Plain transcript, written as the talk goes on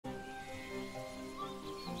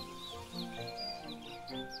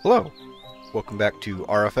Hello, welcome back to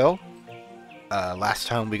Ara Fell. Last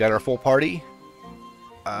time we got our full party.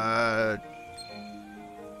 Uh,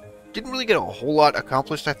 didn't really get a whole lot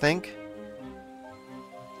accomplished, I think.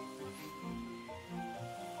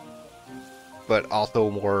 But also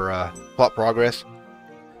more plot progress.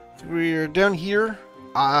 We're down here.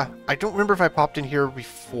 I don't remember if I popped in here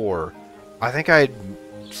before. I think I had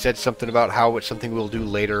said something about how it's something we'll do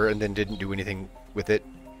later and then didn't do anything with it.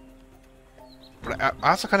 But I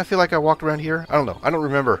also kind of feel like I walked around here. I don't know. I don't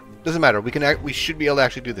remember. Doesn't matter. We should be able to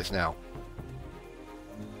actually do this now.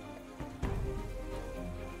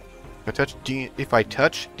 If I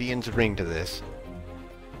touch Dean's ring to this,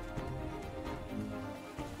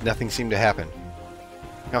 nothing seemed to happen.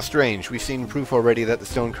 How strange. We've seen proof already that the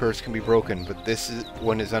stone curse can be broken, but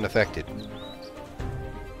one is unaffected.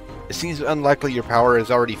 It seems unlikely your power has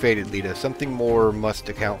already faded, Lita. Something more must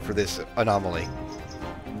account for this anomaly.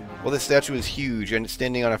 Well, this statue is huge, and it's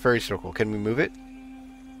standing on a fairy circle. Can we move it?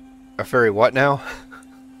 A fairy what now?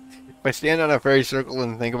 If I stand on a fairy circle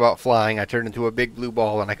and think about flying, I turn into a big blue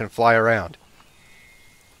ball and I can fly around.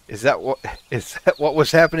 Is that what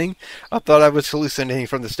was happening? I thought I was hallucinating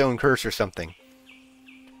from the stone curse or something.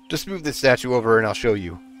 Just move this statue over and I'll show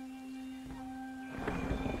you.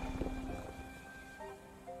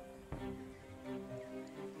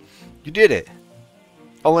 You did it!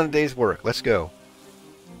 All in a day's work. Let's go.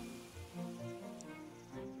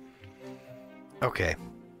 Okay.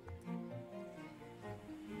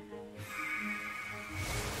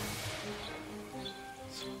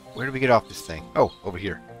 Where do we get off this thing? Oh, over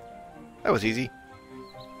here. That was easy.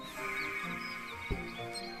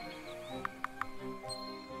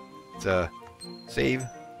 Let's save.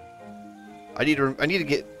 I need to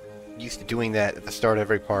get used to doing that at the start of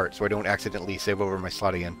every part so I don't accidentally save over my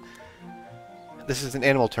slot again. This is an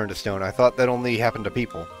animal turned to stone. I thought that only happened to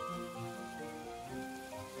people.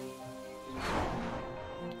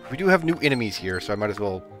 We do have new enemies here, so I might as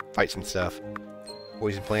well fight some stuff.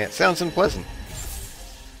 Poison plant. Sounds unpleasant.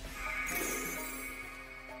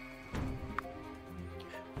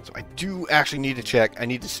 So I do actually need to check. I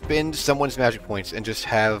need to spend someone's magic points and just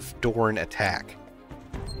have Dorn attack.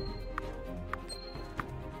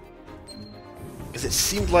 Because it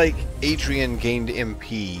seemed like Adrian gained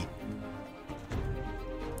MP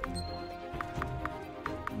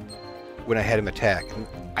when I had him attack. And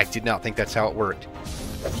I did not think that's how it worked.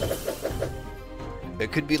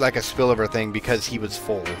 It could be like a spillover thing because he was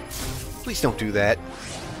full. Please don't do that.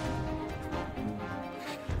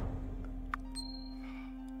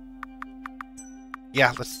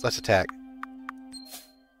 Yeah, let's attack.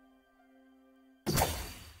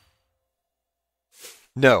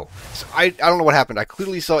 No. So I don't know what happened. I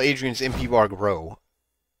clearly saw Adrian's MP bar grow.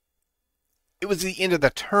 It was the end of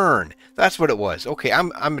the turn. That's what it was. Okay,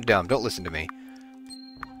 I'm dumb. Don't listen to me.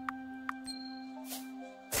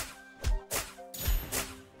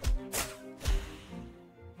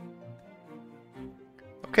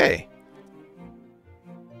 Okay.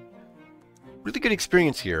 Really good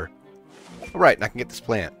experience here. Alright, and I can get this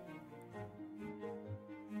plant.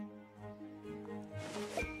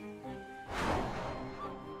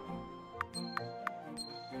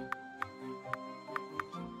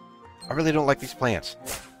 I really don't like these plants.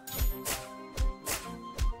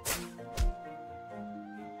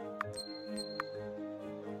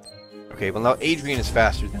 Okay, well now Adrian is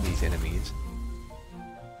faster than these enemies.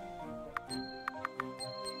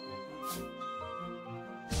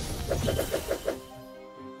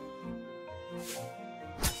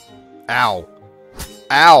 Ow.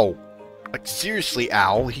 Ow. Like, seriously,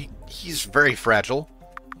 ow. He's very fragile.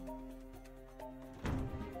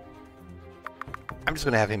 I'm just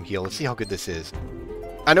going to have him heal. Let's see how good this is.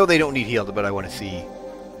 I know they don't need healed, but I want to see.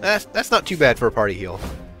 That's not too bad for a party heal.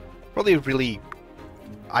 Probably really...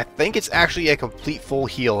 I think it's actually a complete full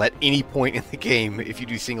heal at any point in the game if you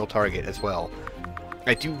do single target as well.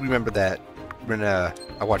 I do remember that when I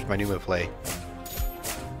watched my Numa play.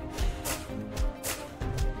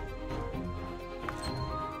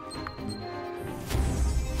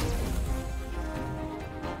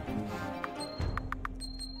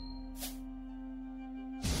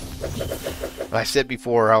 I said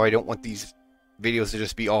before how I don't want these videos to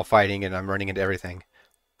just be all fighting and I'm running into everything.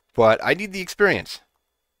 But I need the experience.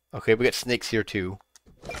 Okay, we got snakes here too.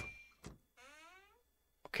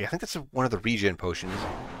 Okay, I think that's one of the regen potions.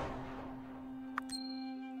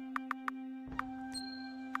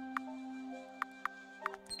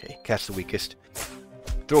 Okay, catch the weakest.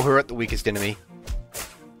 Throw her at the weakest enemy.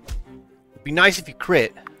 It'd be nice if you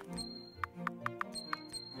crit.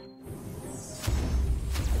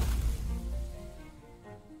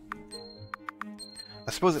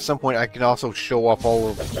 I suppose at some point I can also show off all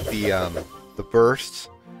of the bursts.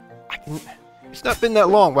 It's not been that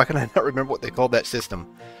long. Why can I not remember what they called that system?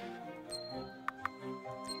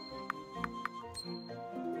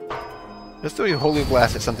 Let's throw you Holy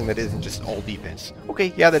Blast at something that isn't just all defense.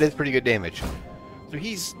 Okay, yeah, that is pretty good damage. So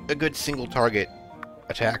he's a good single target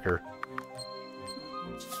attacker.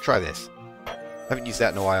 Let's try this. Haven't used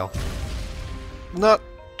that in a while. Not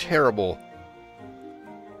terrible.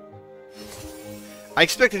 I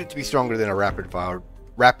expected it to be stronger than a rapid fire,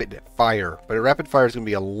 but a rapid fire is going to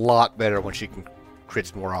be a lot better when she can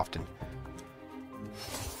crits more often.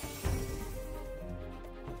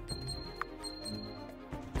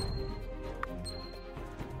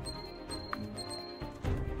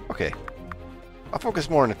 Okay. I'll focus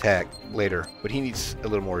more on attack later, but he needs a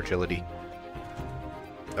little more agility.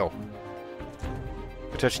 Oh.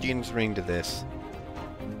 Attach Dean's ring to this.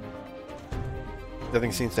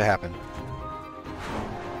 Nothing seems to happen.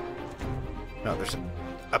 No, there's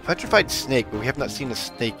a petrified snake, but we have not seen a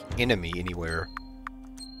snake enemy anywhere.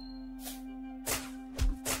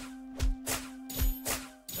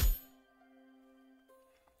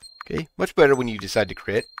 Okay, much better when you decide to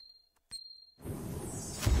crit.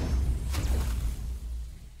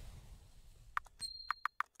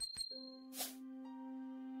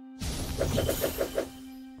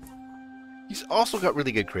 He's also got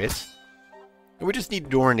really good crits. And we just need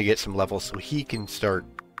Doran to get some levels so he can start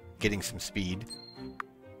getting some speed.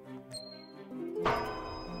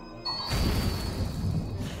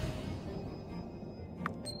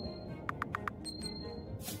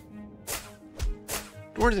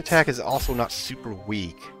 Doran's attack is also not super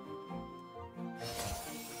weak.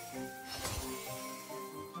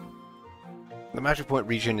 The magic point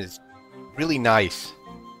region is really nice.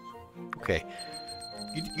 Okay.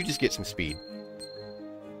 You just get some speed.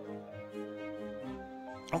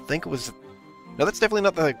 I don't think it was... No, that's definitely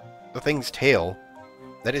not the thing's tail.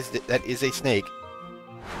 That is a snake.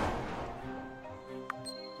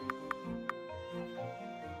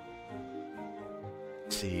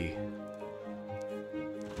 Let's see.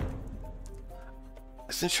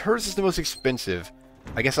 Since hers is the most expensive,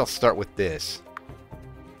 I guess I'll start with this.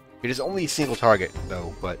 It is only a single target,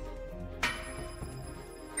 though, but...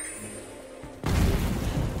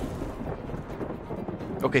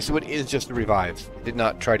 Okay, so it is just a revive. It did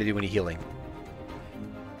not try to do any healing.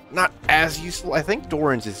 Not as useful. I think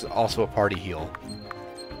Doran's is also a party heal.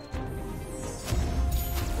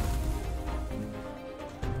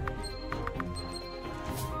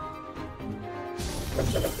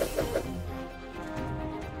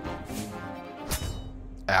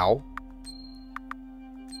 Ow.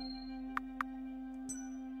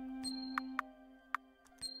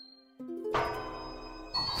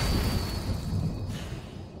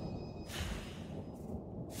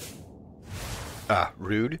 Ah,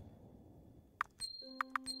 rude.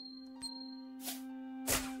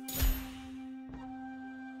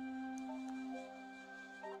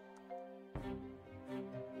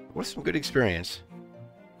 What's some good experience?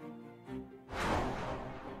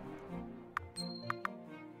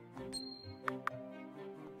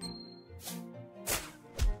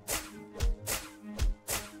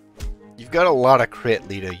 You've got a lot of crit,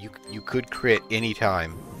 Lita. You could crit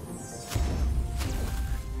anytime.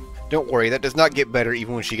 Don't worry, that does not get better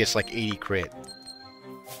even when she gets like 80 crit.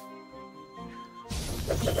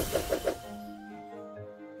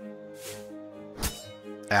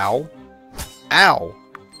 Ow. Ow!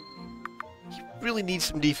 You really need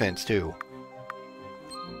some defense, too.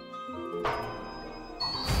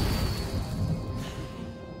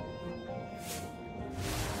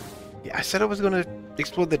 Yeah, I said I was going to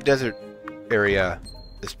explore the desert area,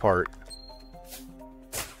 this part.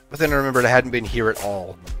 But then I remembered I hadn't been here at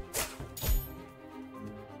all.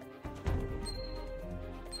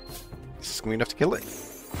 This is going to be enough to kill it.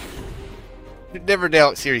 Never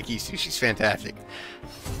doubt Syracuse. She's fantastic.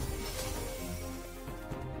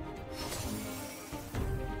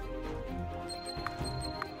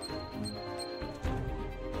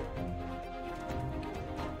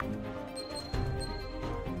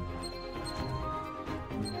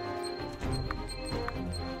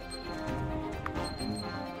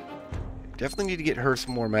 Definitely need to get her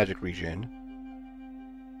some more magic regen.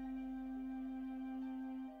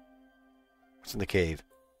 What's in the cave?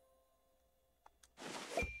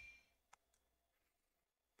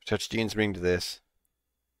 Touch Dean's ring to this.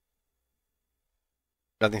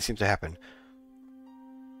 Nothing seems to happen.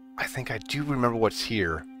 I think I do remember what's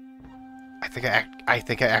here. I think I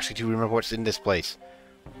actually do remember what's in this place.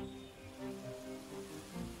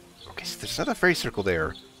 Okay, so there's not a fairy circle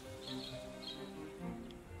there.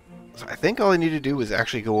 So I think all I need to do is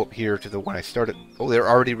actually go up here to the one I started. Oh, they're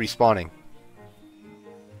already respawning.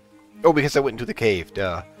 Oh, because I went into the cave.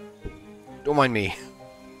 Duh. Don't mind me.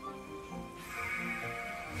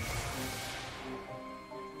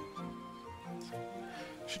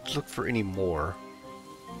 Should look for any more.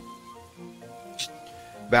 Just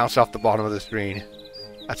bounce off the bottom of the screen.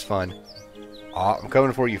 That's fun. Aw, I'm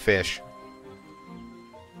coming for you, fish.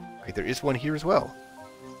 Okay, there is one here as well.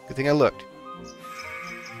 Good thing I looked.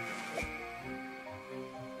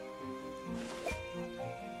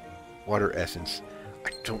 Water essence. I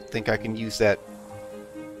don't think I can use that.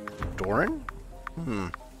 Doran?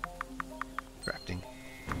 Crafting.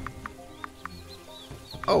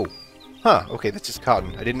 Oh. Huh. Okay, that's just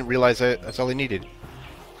cotton. I didn't realize that's all I needed.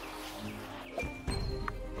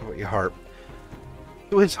 What about your harp?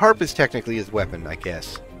 So his harp is technically his weapon, I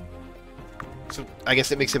guess. So I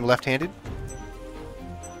guess it makes him left-handed?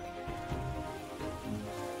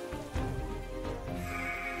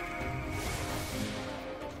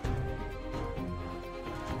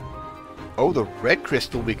 Oh, the red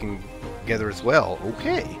crystal we can gather as well.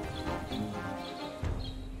 Okay.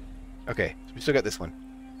 Okay, so we still got this one.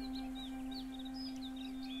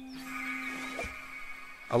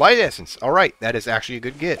 A light essence. Alright, that is actually a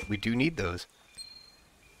good get. We do need those.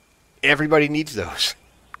 Everybody needs those.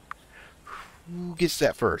 Who gets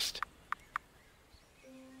that first?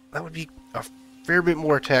 That would be a fair bit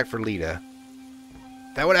more attack for Lita.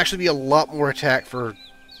 That would actually be a lot more attack for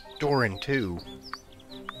Doran, too.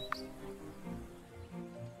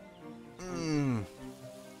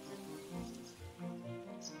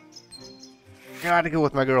 Gotta go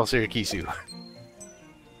with my girl Sirakisu.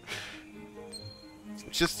 It's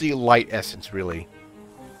just the light essence, really.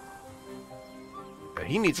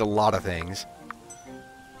 He needs a lot of things.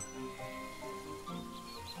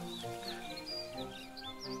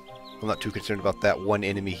 I'm not too concerned about that one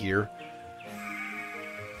enemy here.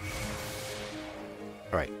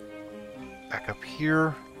 Alright. Back up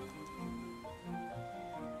here.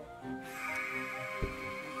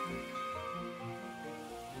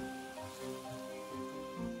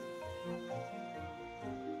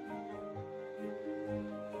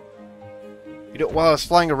 You know, while I was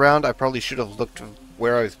flying around, I probably should have looked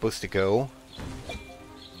where I was supposed to go.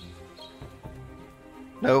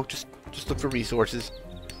 No, just look for resources.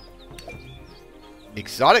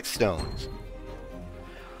 Exotic stones.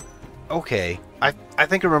 Okay, I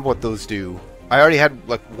think I remember what those do. I already had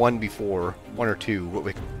like one before, one or two, but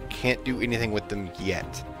we can't do anything with them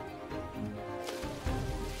yet.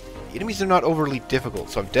 The enemies are not overly difficult,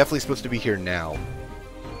 so I'm definitely supposed to be here now.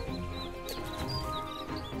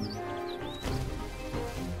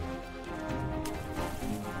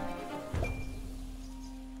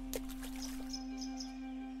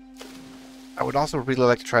 I would also really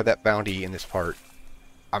like to try that bounty in this part.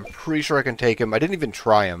 I'm pretty sure I can take him. I didn't even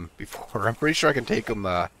try him before. I'm pretty sure I can take him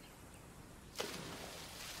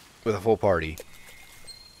with a full party.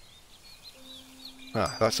 Huh,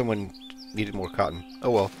 I thought someone needed more cotton.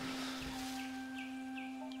 Oh well.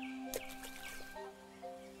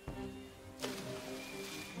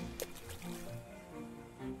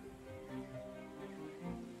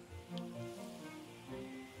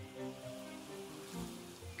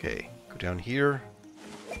 Okay, go down here.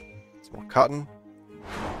 Some more cotton.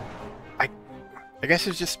 I guess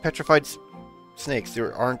it's just petrified snakes.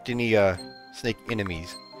 There aren't any snake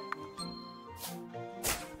enemies.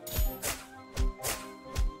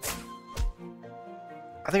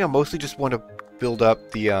 I think I mostly just want to build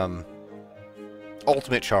up the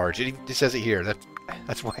ultimate charge. It says it here.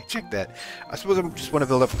 That's why I checked that. I suppose I just want to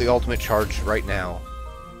build up the ultimate charge right now,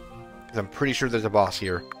 because I'm pretty sure there's a boss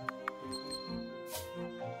here.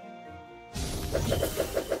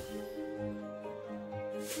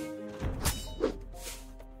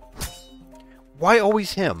 Why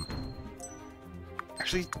always him?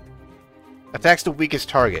 Actually, attacks the weakest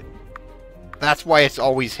target. That's why it's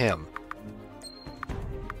always him.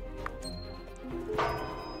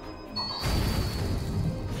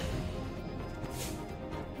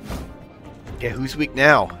 Yeah, who's weak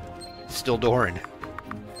now? Still Doran.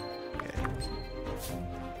 Okay.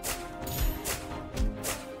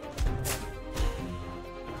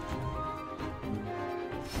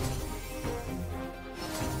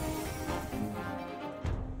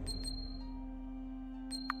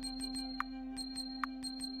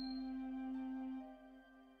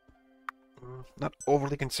 Not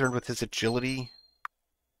overly concerned with his agility.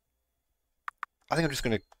 I think I'm just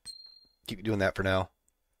going to keep doing that for now.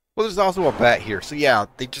 Well, there's also a bat here. So yeah,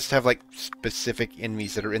 they just have like specific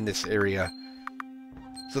enemies that are in this area.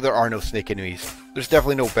 So there are no snake enemies. There's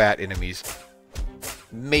definitely no bat enemies.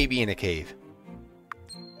 Maybe in a cave.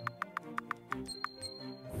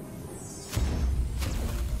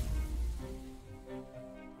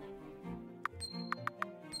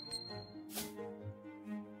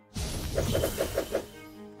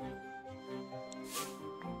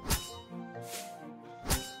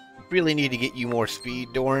 Really need to get you more speed,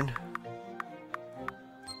 Doran.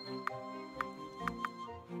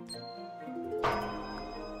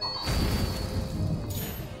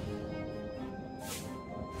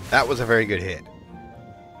 That was a very good hit.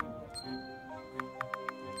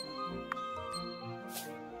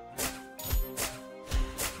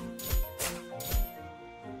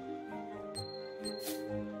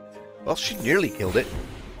 Well, she nearly killed it.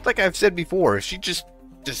 Like I've said before, if she just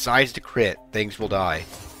decides to crit, things will die.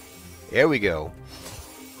 There we go.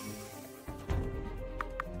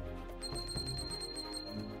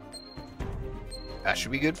 That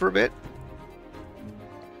should be good for a bit.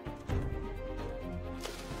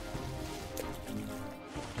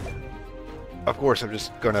 Of course, I'm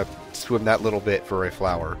just gonna swim that little bit for a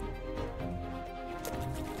flower.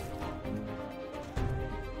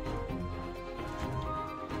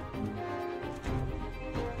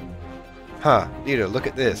 Huh, Nita, look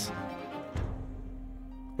at this.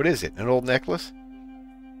 What is it, an old necklace?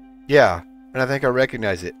 Yeah, and I think I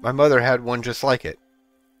recognize it. My mother had one just like it.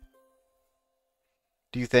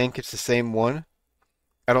 Do you think it's the same one?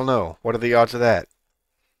 I don't know. What are the odds of that?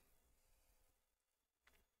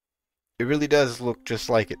 It really does look just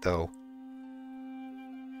like it, though.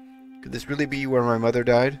 Could this really be where my mother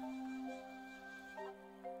died?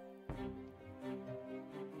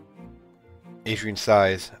 Adrian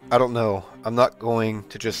sighs. I don't know. I'm not going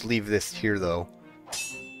to just leave this here, though.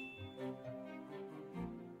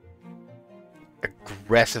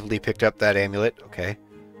 Aggressively picked up that amulet. Okay.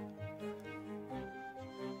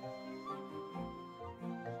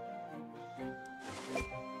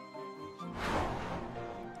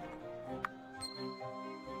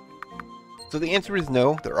 So the answer is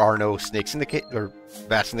no. There are no snakes in the cave, or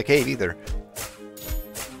bats in the cave either.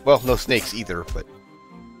 Well, no snakes either, but...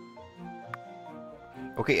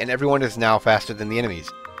 Okay, and everyone is now faster than the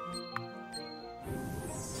enemies.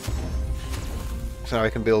 So now I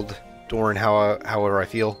can build Doran however I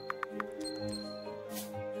feel.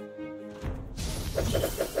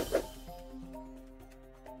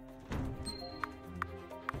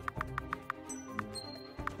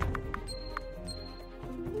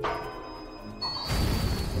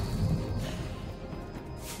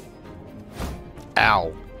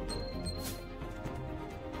 Ow.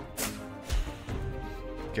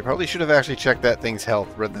 Okay, probably should have actually checked that thing's health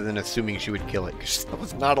rather than assuming she would kill it, because that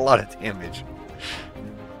was not a lot of damage.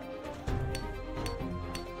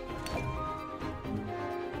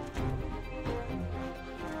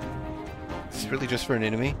 Is this really just for an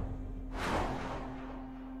enemy?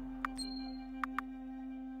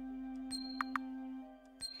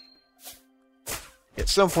 At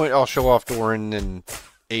some point I'll show off Doran and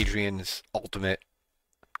Adrian's ultimate.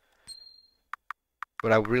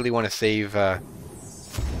 But I really want to save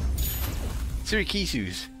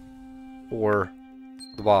Syracuse for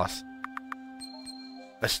the boss.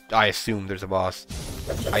 I assume there's a boss.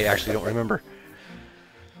 I actually don't remember.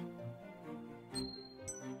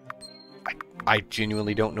 I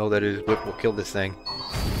genuinely don't know that his whip will kill this thing.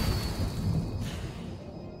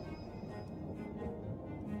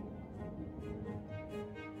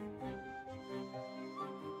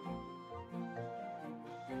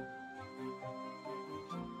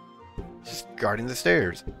 Just guarding the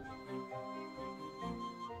stairs.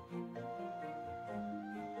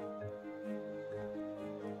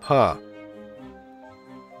 Huh.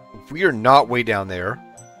 We are not way down there.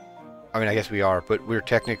 I mean, I guess we are, but we're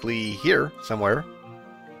technically here somewhere.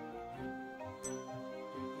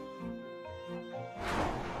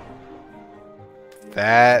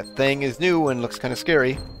 That thing is new and looks kind of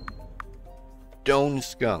scary. Stone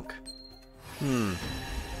skunk.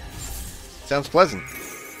 Sounds pleasant.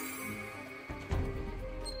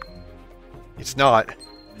 It's not.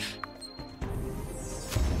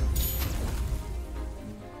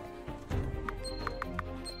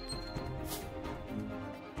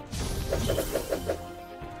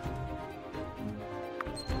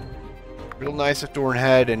 Real nice if Doran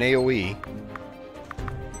had an AoE.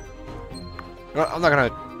 I'm not gonna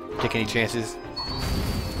take any chances.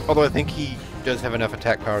 Although I think he does have enough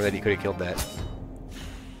attack power that he could have killed that.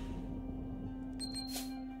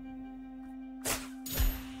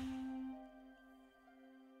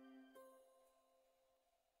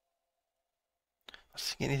 I don't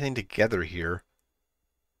see anything together here.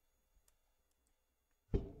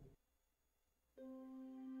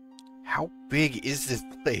 How big is this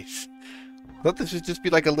place? I thought this would just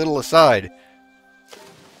be like a little aside.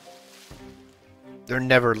 They're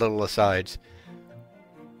never little asides.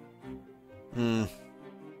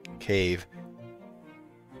 Cave.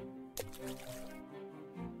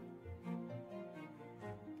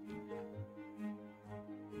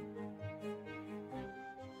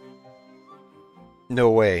 No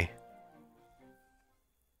way.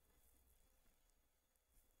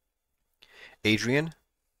 Adrian?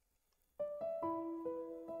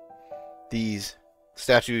 These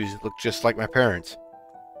statues look just like my parents.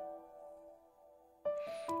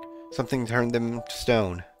 Something turned them to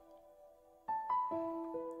stone.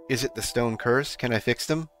 Is it the stone curse? Can I fix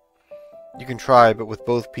them? You can try, but with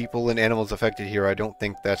both people and animals affected here, I don't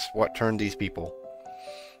think that's what turned these people.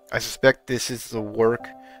 I suspect this is the work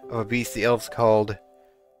of a beast the elves called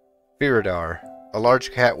Firadar, a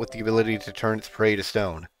large cat with the ability to turn its prey to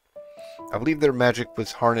stone. I believe their magic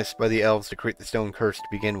was harnessed by the elves to create the stone curse to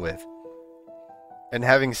begin with. And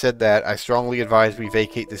having said that, I strongly advise we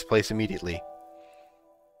vacate this place immediately.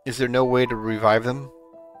 Is there no way to revive them?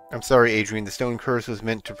 I'm sorry, Adrian, the stone curse was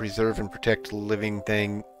meant to preserve and protect the living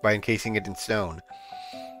thing by encasing it in stone.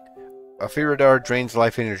 A Firadar drains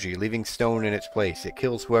life energy, leaving stone in its place. It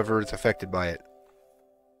kills whoever is affected by it.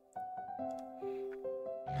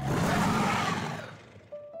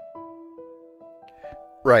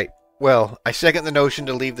 Right. Well, I second the notion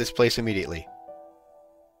to leave this place immediately.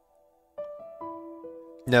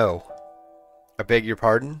 No. I beg your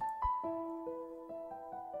pardon?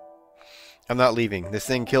 I'm not leaving. This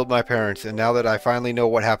thing killed my parents, and now that I finally know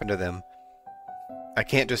what happened to them, I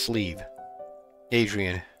can't just leave.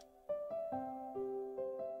 Adrian.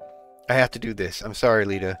 I have to do this. I'm sorry,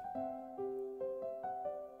 Lita.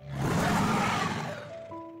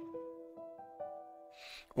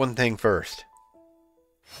 One thing first.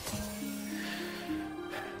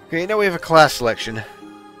 Okay, now we have a class selection.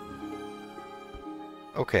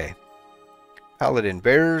 Okay. Paladin.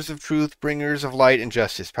 Bearers of truth, bringers of light and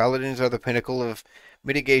justice. Paladins are the pinnacle of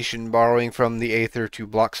mitigation, borrowing from the Aether to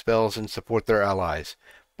block spells and support their allies.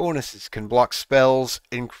 Bonuses. Can block spells,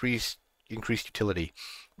 increased utility.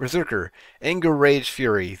 Berserker. Anger, rage,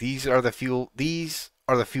 fury. These are the fuel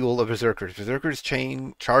of berserkers. Berserkers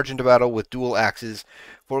charge into battle with dual axes,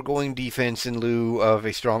 foregoing defense in lieu of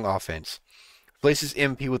a strong offense. Replaces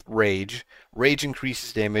MP with rage. Rage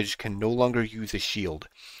increases damage, can no longer use a shield.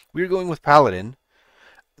 We're going with Paladin.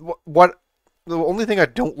 The only thing I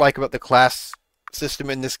don't like about the class system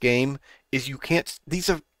in this game is you can't...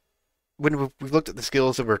 When we've looked at the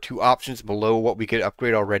skills of our two options below what we could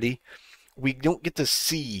upgrade already, we don't get to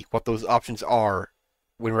see what those options are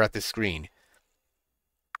when we're at this screen,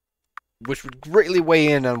 which would greatly weigh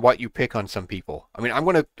in on what you pick on some people. I mean,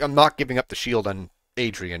 I'm not giving up the shield on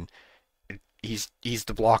Adrian. He's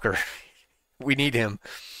the blocker. We need him.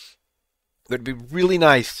 But it'd be really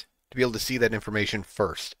nice to be able to see that information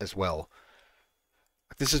first as well.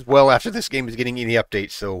 This is well after this game is getting any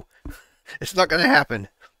updates, so it's not going to happen,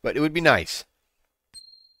 but it would be nice.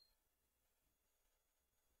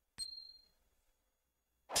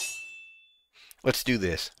 Let's do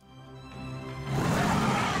this.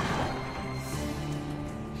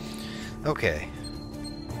 Okay.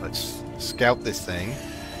 Let's scout this thing.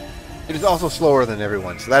 It is also slower than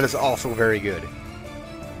everyone, so that is also very good.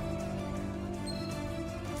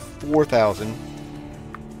 4,000.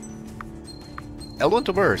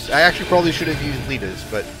 Elemental Burst. I actually probably should have used Lita's,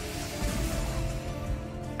 but...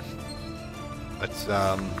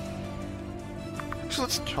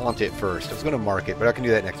 let's taunt it first. I was going to mark it, but I can do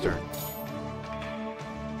that next turn.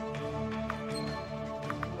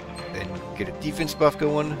 Then get a defense buff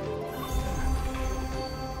going.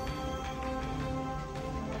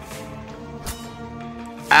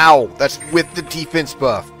 Ow! That's with the defense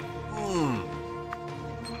buff.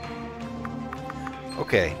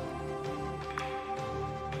 Okay.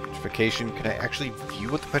 Petrification. Can I actually view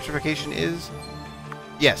what the petrification is?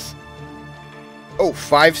 Yes. Oh,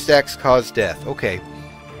 5 stacks cause death. Okay.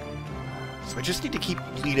 So I just need to keep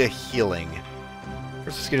Lita healing.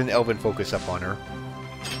 First, let's get an Elven focus up on her.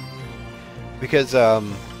 Because,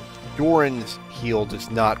 Doran's heal does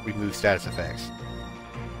not remove status effects.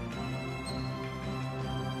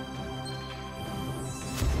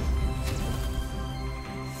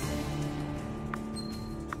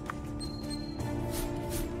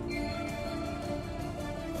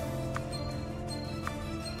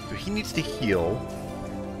 He needs to heal,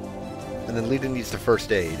 and then Lita needs the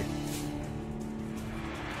first aid.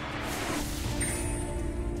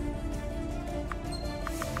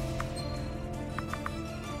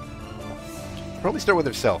 Probably start with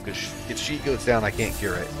herself, because if she goes down, I can't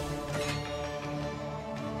cure it.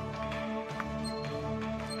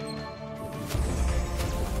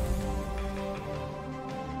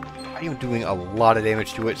 I am doing a lot of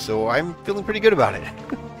damage to it, so I'm feeling pretty good about it.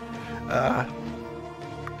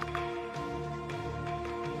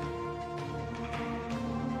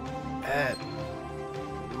 That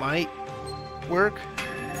might work.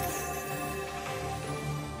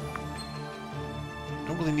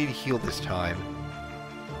 don't really need to heal this time.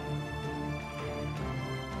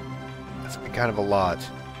 That's gonna be kind of a lot.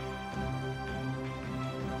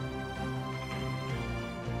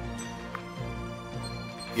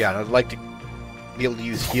 Yeah, and I'd like to be able to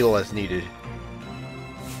use heal as needed.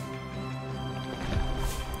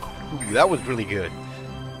 Ooh, that was really good.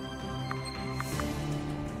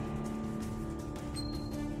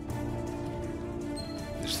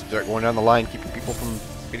 Just start going down the line, keeping people from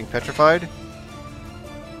getting petrified.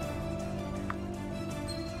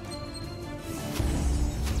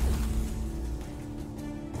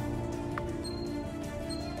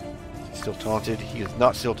 He's still taunted. He is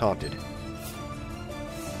not still taunted.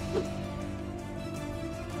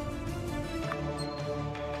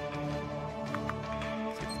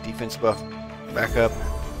 Defense buff back up.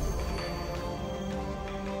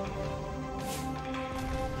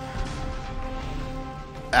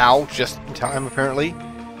 Ow, just in time apparently.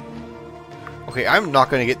 Okay, I'm not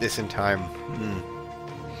going to get this in time.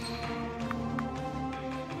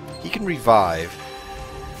 He can revive.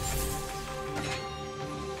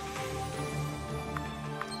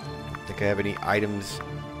 Think I have any items?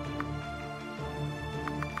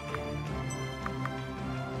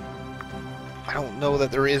 I don't know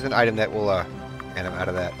that there is an item that will get him out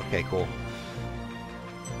of that. Okay, cool.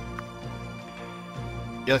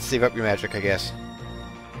 Yeah, let's save up your magic, I guess.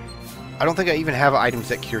 I don't think I even have items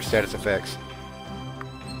that cure status effects.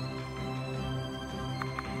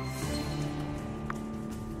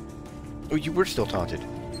 Oh, you were still taunted.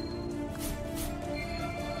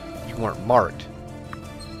 You weren't marked.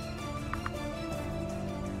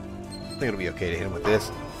 I think it'll be okay to hit him with this.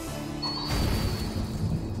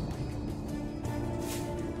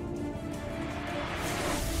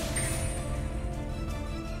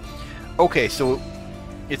 Okay, so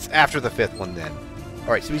it's after the 5th one then.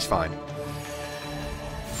 Alright, so he's fine.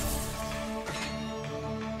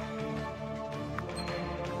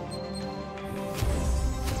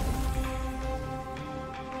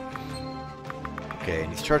 Okay,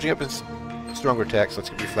 and he's charging up his stronger attack, so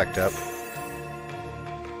let's get Reflect up.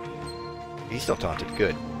 He's still taunted,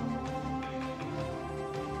 good.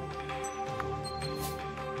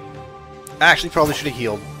 I actually probably should have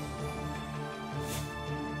healed.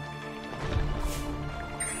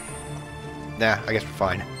 Nah, I guess we're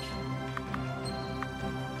fine.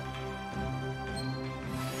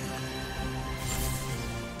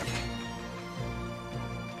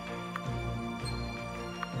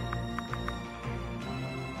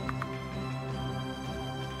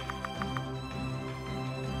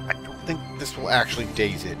 I don't think this will actually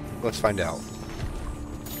daze it. Let's find out.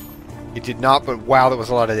 It did not, but wow, that was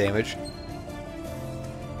a lot of damage.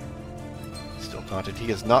 Still taunted.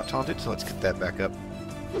 He is not taunted, so let's get that back up.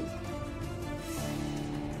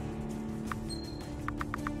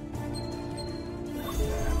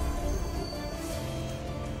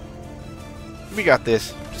 We got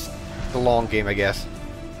this. Just the long game, I guess.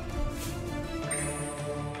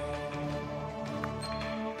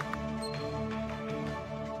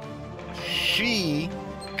 She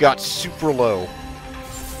got super low.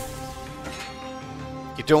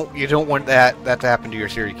 You don't want that to happen to your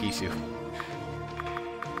Sirikisu.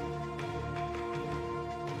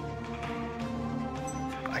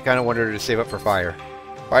 I kind of wanted her to save up for fire.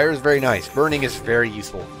 Fire is very nice. Burning is very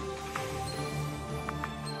useful.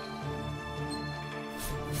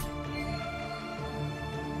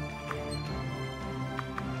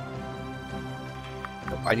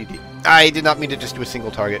 I did not mean to just do a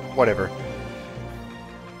single target. Whatever.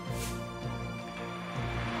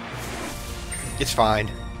 It's fine.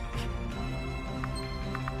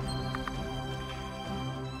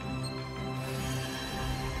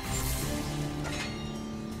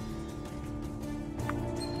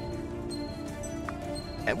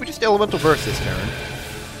 And we just elemental burst this turn.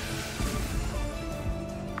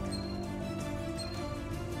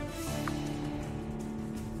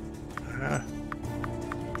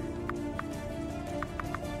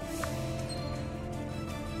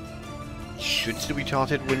 Should still be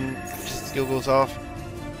taunted when his skill goes off.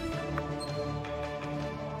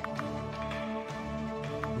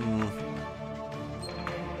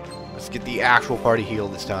 Let's get the actual party heal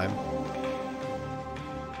this time.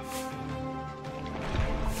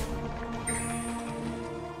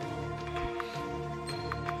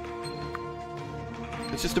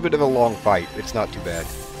 It's just a bit of a long fight. It's not too bad.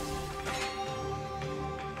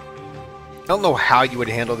 I don't know how you would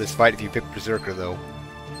handle this fight if you picked Berserker, though.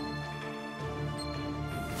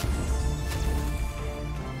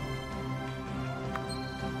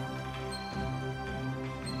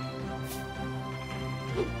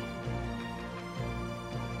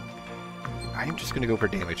 I'm just going to go for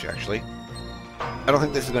damage, actually. I don't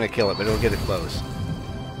think this is going to kill it, but it'll get it close.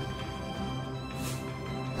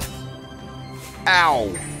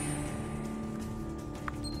 Ow!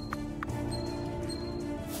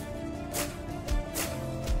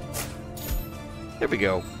 There we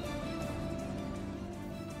go.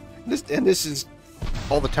 This is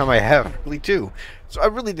all the time I have, really, too. So I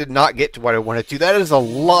really did not get to what I wanted to. That is a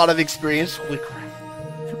lot of experience. Holy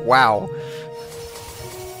crap. Wow.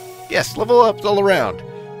 Yes, level ups all around.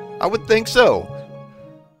 I would think so.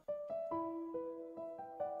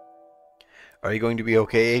 Are you going to be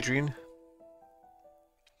okay, Adrian?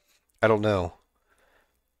 I don't know.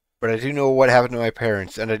 But I do know what happened to my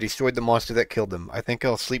parents, and I destroyed the monster that killed them. I think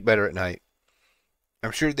I'll sleep better at night.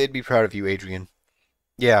 I'm sure they'd be proud of you, Adrian.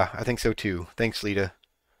 Yeah, I think so too. Thanks, Lita.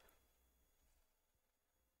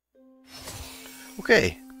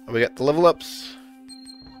 Okay, we got the level ups.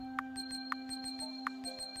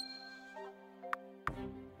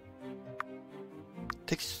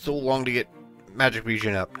 Takes so long to get magic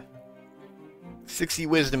regen up. 60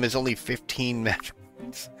 wisdom is only 15 magic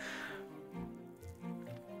points.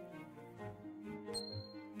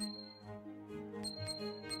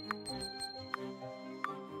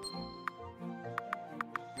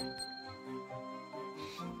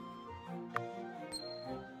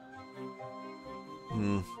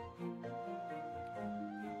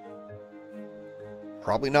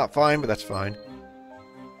 Probably not fine, but that's fine.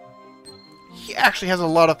 He actually has a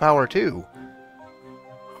lot of power, too.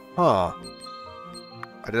 Huh.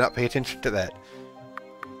 I did not pay attention to that.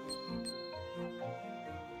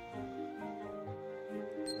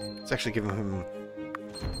 It's actually giving him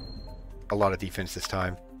a lot of defense this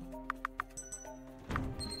time.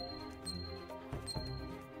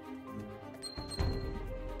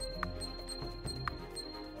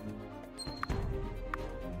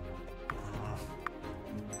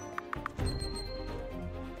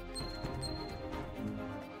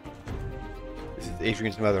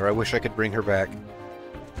 Adrian's mother. I wish I could bring her back.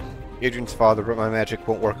 Adrian's father, but my magic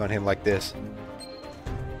won't work on him like this.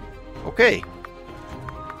 Okay.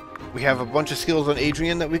 We have a bunch of skills on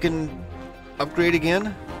Adrian that we can upgrade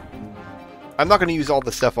again. I'm not going to use all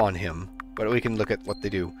the stuff on him, but we can look at what they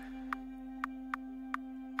do.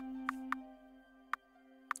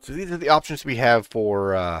 So these are the options we have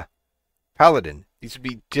for Paladin. These would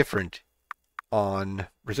be different on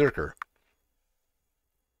Berserker.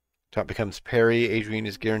 Top becomes parry. Adrian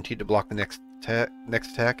is guaranteed to block the next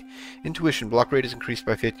attack. Intuition. Block rate is increased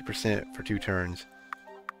by 50% for 2 turns.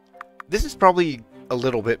 This is probably a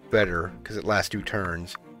little bit better because it lasts 2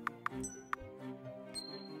 turns.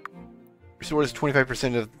 Restores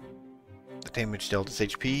 25% of the damage dealt as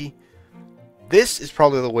HP. This is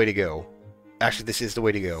probably the way to go. Actually, this is the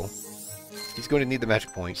way to go. He's going to need the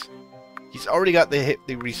magic points. He's already got the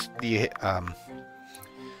if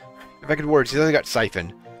I could words, he's already got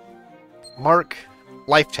Siphon. Mark,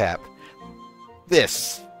 life tap.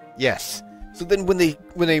 This, yes. So then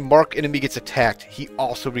when a mark enemy gets attacked, he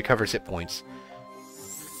also recovers hit points.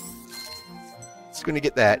 It's going to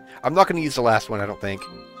get that. I'm not going to use the last one, I don't think,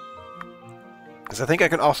 because I think I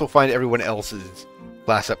can also find everyone else's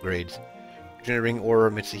class upgrades. Generating aura,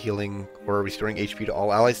 amidst the healing, or restoring HP to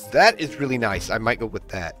all allies. That is really nice. I might go with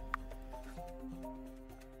that.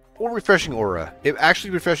 Or refreshing aura.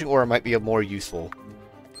 Actually, refreshing aura might be a more useful.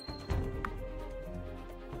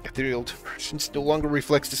 Ethereal Diversions no longer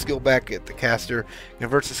reflects the skill back at the caster.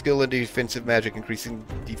 Converts the skill into defensive magic, increasing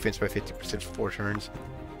defense by 50% for 4 turns.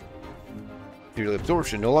 Ethereal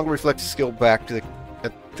Absorption no longer reflects the skill back to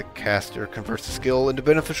at the caster. Converts the skill into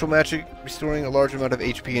beneficial magic, restoring a large amount of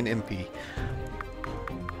HP and MP.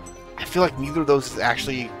 I feel like neither of those is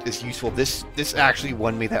actually as useful. This actually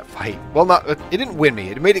won me that fight. Well, it didn't win me.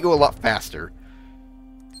 It made it go a lot faster.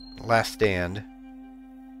 Last Stand.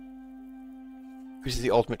 Increases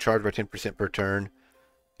the ultimate charge by 10% per turn.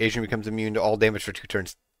 Adrian becomes immune to all damage for 2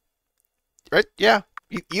 turns. Right? Yeah.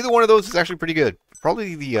 Either one of those is actually pretty good.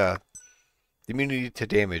 Probably the immunity to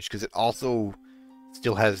damage, because it also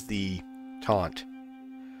still has the taunt.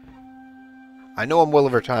 I know I'm well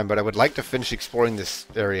over time, but I would like to finish exploring this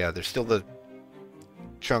area. There's still the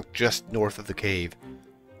chunk just north of the cave.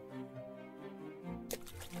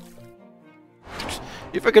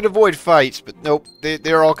 If I could avoid fights, but nope,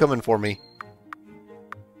 they're all coming for me.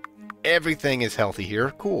 Everything is healthy here.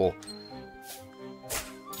 Cool.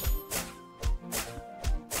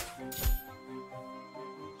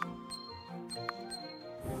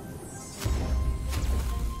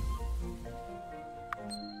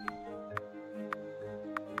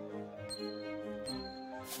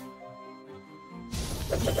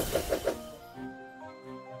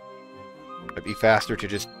 Might be faster to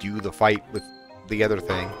just do the fight with the other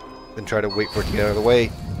thing. than try to wait for it to get out of the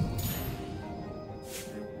way.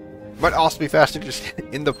 Might also be faster to just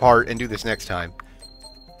end the part and do this next time.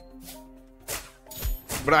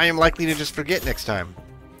 But I am likely to just forget next time.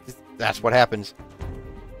 That's what happens.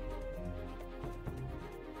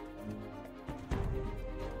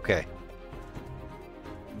 Okay.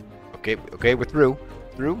 Okay, we're through.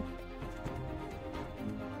 Through?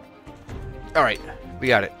 Alright, we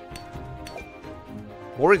got it.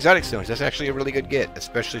 More exotic stones. That's actually a really good get,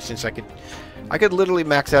 especially since I could literally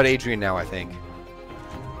max out Adrian now, I think.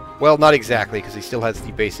 Well, not exactly, because he still has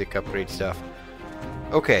the basic upgrade stuff.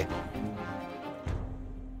 Okay.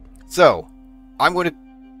 So, I'm going to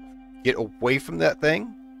get away from that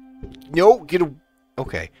thing. No,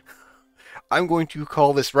 okay. I'm going to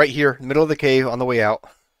call this right here, in the middle of the cave, on the way out.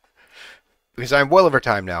 Because I'm well over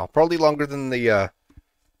time now. Probably longer than the,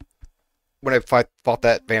 when I fought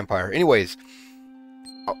that vampire. Anyways,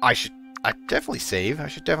 I definitely save. I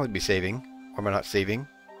should definitely be saving. Or am I not saving?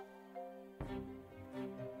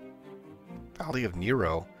 Valley of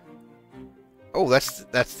Nero. Oh, that's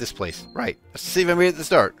this place. Right. That's the save I made at the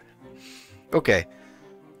start. Okay.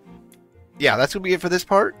 Yeah, that's going to be it for this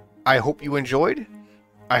part. I hope you enjoyed.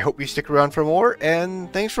 I hope you stick around for more,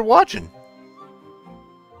 and thanks for watching.